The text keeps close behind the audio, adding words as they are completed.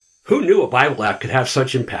Who knew a Bible app could have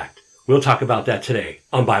such impact? We'll talk about that today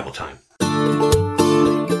on Bible Time.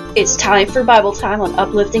 It's time for Bible Time on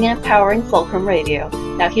Uplifting and Empowering Fulcrum Radio.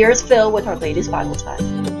 Now here's Phil with our latest Bible Time.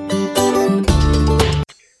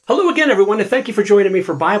 Hello again, everyone, and thank you for joining me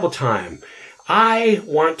for Bible Time. I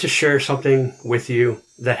want to share something with you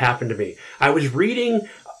that happened to me. I was reading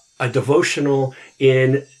a devotional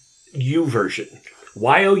in YouVersion.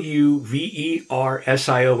 YouVersion.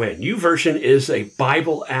 YouVersion is a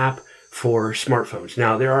Bible app for smartphones.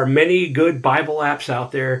 Now, there are many good Bible apps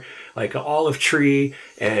out there, like Olive Tree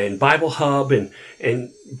and Bible Hub and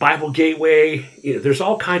Bible Gateway. There's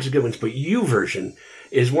all kinds of good ones, but YouVersion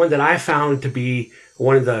is one that I found to be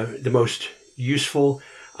one of the most useful.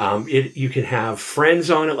 You can have friends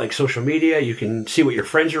on it, like social media. You can see what your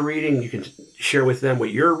friends are reading. You can share with them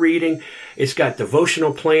what you're reading. It's got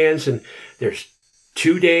devotional plans, and there's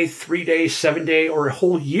 2-day, 3-day, 7-day, or a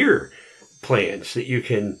whole year plans that you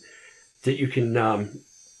can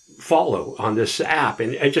follow on this app.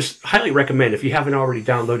 And I just highly recommend, if you haven't already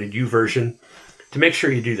downloaded YouVersion, to make sure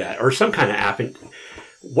you do that, or some kind of app. And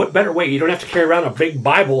what better way? You don't have to carry around a big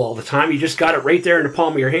Bible all the time. You just got it right there in the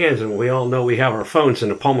palm of your hands. And we all know we have our phones in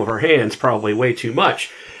the palm of our hands, probably way too much.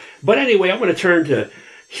 But anyway, I'm going to turn to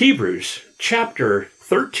Hebrews chapter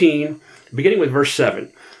 13, beginning with verse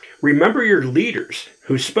 7. Remember your leaders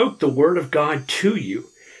who spoke the word of God to you.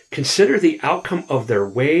 Consider the outcome of their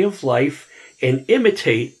way of life and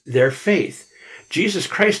imitate their faith. Jesus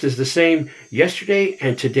Christ is the same yesterday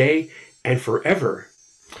and today and forever.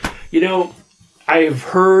 I have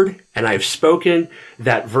heard and I've spoken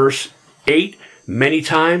that verse 8 many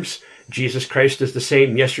times. Jesus Christ is the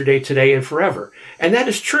same yesterday, today, and forever. And that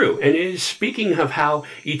is true. And it is speaking of how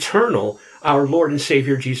eternal our Lord and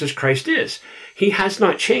Savior Jesus Christ is. He has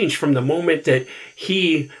not changed from the moment that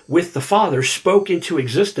he, with the Father, spoke into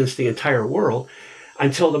existence the entire world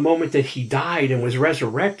until the moment that he died and was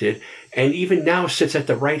resurrected, and even now sits at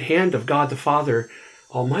the right hand of God the Father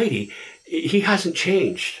Almighty. He hasn't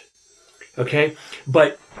changed. Okay?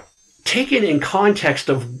 But taken in context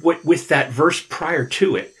of what with that verse prior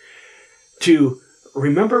to it, to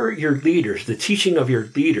remember your leaders, the teaching of your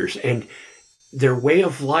leaders and their way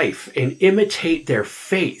of life, and imitate their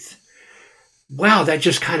faith. Wow, that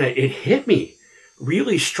just it hit me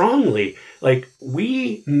really strongly. Like,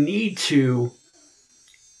 we need to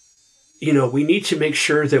make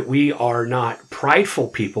sure that we are not prideful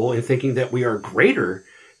people in thinking that we are greater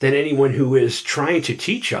than anyone who is trying to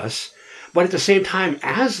teach us. But at the same time,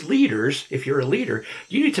 as leaders, if you're a leader,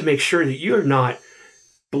 you need to make sure that you're not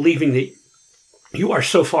believing that you are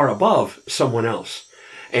so far above someone else.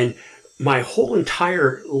 And my whole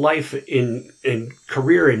entire life in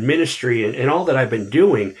career and ministry and all that I've been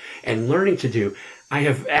doing and learning to do, I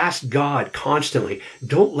have asked God constantly,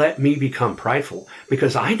 don't let me become prideful,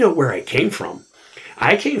 because I know where I came from.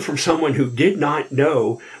 I came from someone who did not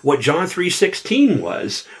know what John 3:16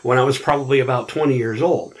 was when I was probably about 20 years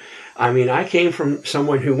old. I mean, I came from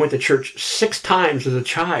someone who went to church 6 times as a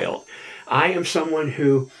child. I am someone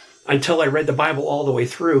who, until I read the Bible all the way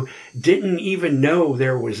through, didn't even know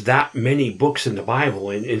there was that many books in the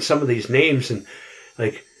Bible, and some of these names, and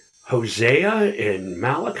like Hosea and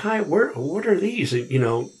Malachi, what are these?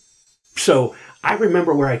 So I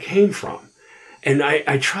remember where I came from, and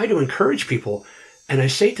I try to encourage people, and I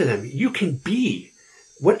say to them, you can be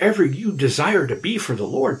whatever you desire to be for the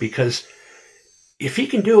Lord, because if he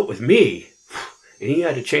can do it with me, and he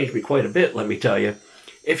had to change me quite a bit, let me tell you,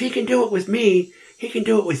 if he can do it with me, he can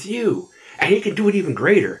do it with you. And he can do it even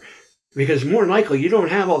greater. Because more than likely, you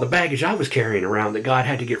don't have all the baggage I was carrying around that God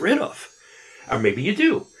had to get rid of. Or maybe you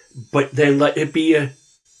do. But then let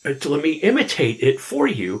me imitate it for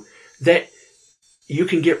you, that you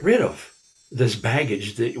can get rid of this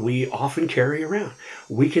baggage that we often carry around.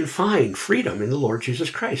 We can find freedom in the Lord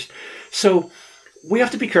Jesus Christ. So we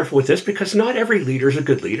have to be careful with this, because not every leader is a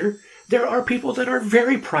good leader. There are people that are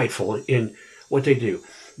very prideful in what they do.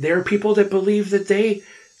 There are people that believe that they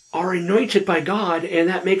are anointed by God, and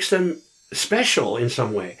that makes them special in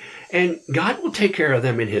some way. And God will take care of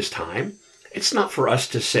them in his time. It's not for us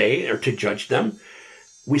to say or to judge them.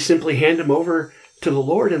 We simply hand them over to the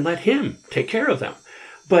Lord and let him take care of them.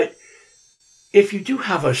 But if you do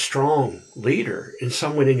have a strong leader and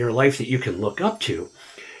someone in your life that you can look up to,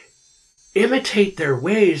 imitate their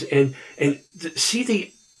ways and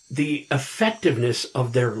see the effectiveness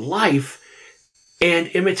of their life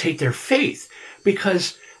and imitate their faith,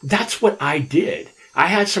 because that's what I did. I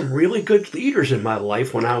had some really good leaders in my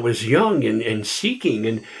life when I was young and seeking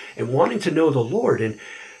and wanting to know the Lord. And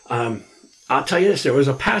I'll tell you this, there was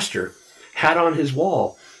a pastor had on his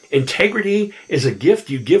wall, integrity is a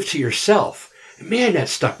gift you give to yourself. Man, that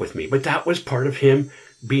stuck with me. But that was part of him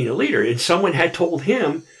being a leader. And someone had told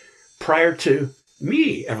him prior to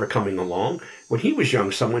me ever coming along, when he was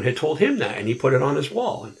young, someone had told him that, and he put it on his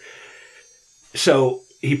wall. And so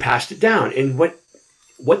he passed it down. And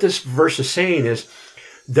what this verse is saying is,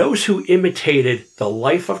 those who imitated the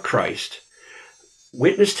life of Christ,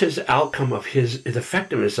 witnessed his outcome of the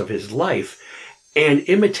effectiveness of his life, and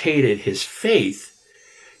imitated his faith,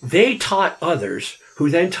 they taught others, who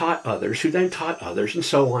then taught others, who then taught others, and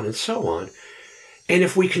so on and so on. And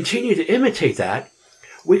if we continue to imitate that,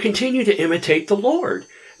 we continue to imitate the Lord,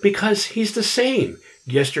 because he's the same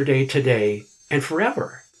yesterday, today, and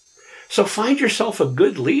forever. So find yourself a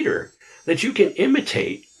good leader that you can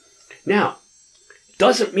imitate. Now,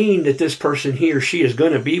 doesn't mean that this person, he or she, is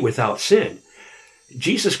going to be without sin.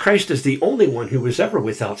 Jesus Christ is the only one who was ever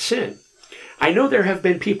without sin. I know there have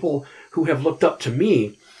been people who have looked up to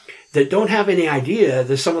me that don't have any idea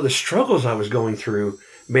that some of the struggles I was going through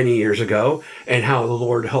many years ago and how the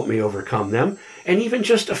Lord helped me overcome them. And even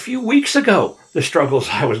just a few weeks ago, the struggles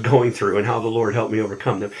I was going through and how the Lord helped me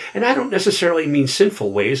overcome them. And I don't necessarily mean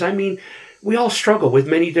sinful ways. I mean, we all struggle with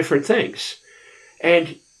many different things.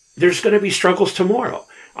 And there's going to be struggles tomorrow.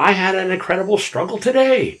 I had an incredible struggle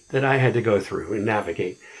today that I had to go through and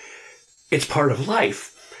navigate. It's part of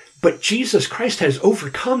life. But Jesus Christ has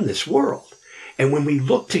overcome this world. And when we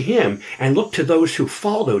look to him and look to those who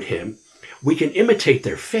followed him, we can imitate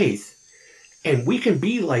their faith, and we can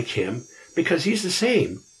be like him because he's the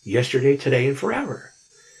same yesterday, today, and forever.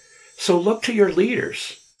 So look to your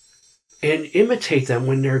leaders and imitate them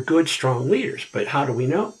when they're good, strong leaders. But how do we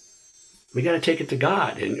know? We got to take it to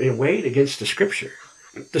God and weigh it against the Scripture.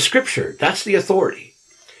 The Scripture, that's the authority.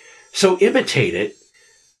 So imitate it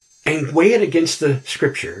and weigh it against the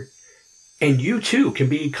Scripture, and you too can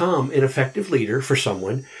become an effective leader for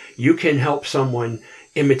someone. You can help someone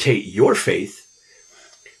imitate your faith,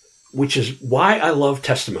 which is why I love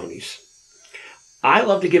testimonies. I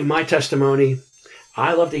love to give my testimony.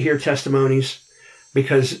 I love to hear testimonies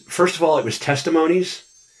because, first of all, it was testimonies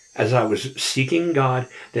as I was seeking God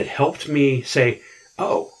that helped me say,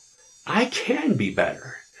 oh, I can be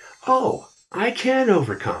better. Oh, I can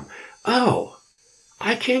overcome. Oh,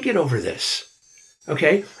 I can get over this.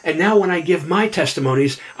 Okay? And now when I give my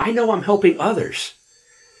testimonies, I know I'm helping others.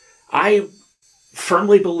 I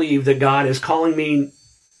firmly believe that God is calling me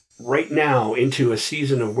right now into a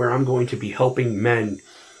season of where I'm going to be helping men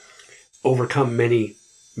overcome many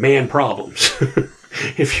man problems,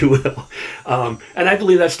 if you will. And I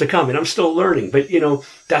believe that's to come, and I'm still learning, but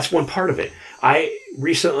that's one part of it. I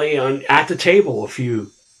recently at the table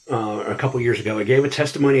a couple years ago, I gave a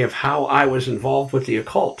testimony of how I was involved with the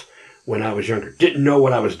occult when I was younger. Didn't know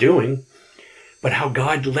what I was doing, but how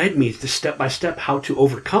God led me to step by step how to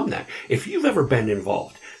overcome that. If you've ever been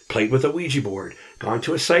involved, played with a Ouija board, gone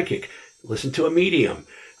to a psychic, listened to a medium,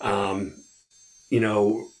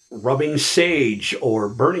 rubbing sage or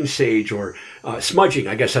burning sage or smudging,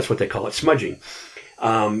 I guess that's what they call it, smudging.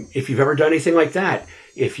 If you've ever done anything like that,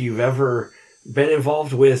 if you've ever been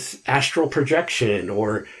involved with astral projection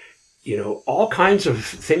or, all kinds of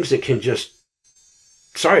things that can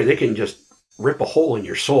they can just rip a hole in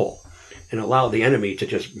your soul and allow the enemy to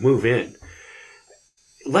just move in.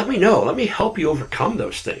 Let me know. Let me help you overcome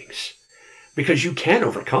those things, because you can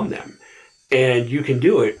overcome them, and you can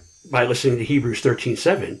do it by listening to Hebrews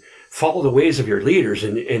 13:7. Follow the ways of your leaders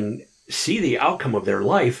and see the outcome of their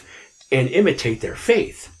life and imitate their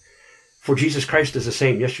faith. For Jesus Christ is the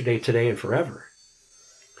same yesterday, today, and forever.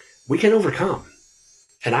 We can overcome,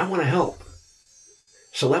 and I want to help.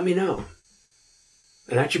 So let me know.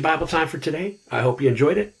 And that's your Bible time for today. I hope you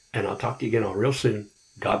enjoyed it, and I'll talk to you again all real soon.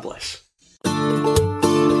 God bless.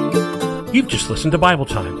 You've just listened to Bible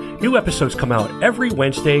Time. New episodes come out every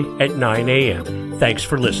Wednesday at 9 a.m. Thanks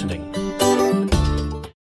for listening.